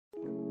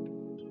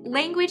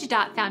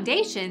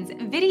Language.Foundation's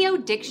Video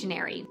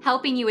Dictionary,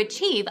 helping you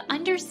achieve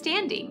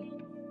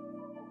understanding.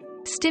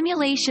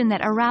 Stimulation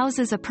that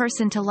arouses a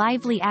person to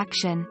lively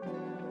action.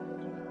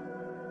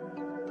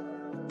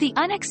 The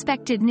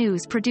unexpected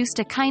news produced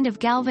a kind of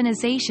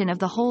galvanization of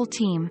the whole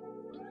team.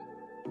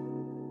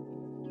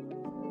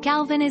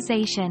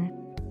 Galvanization.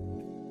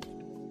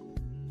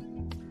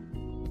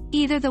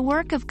 Either the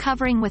work of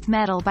covering with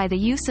metal by the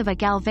use of a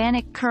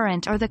galvanic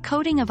current or the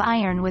coating of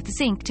iron with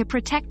zinc to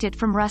protect it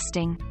from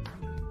rusting.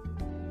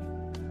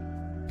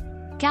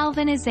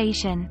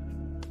 Galvanization.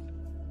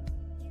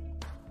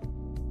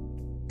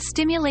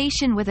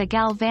 Stimulation with a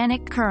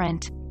galvanic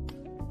current.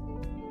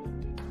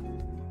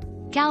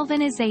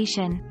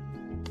 Galvanization.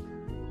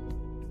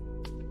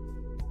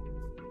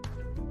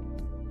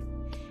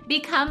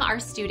 Become our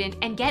student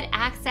and get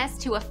access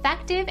to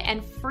effective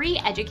and free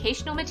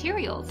educational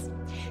materials.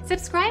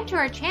 Subscribe to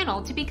our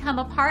channel to become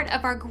a part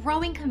of our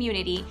growing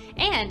community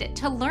and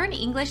to learn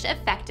English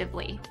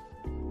effectively.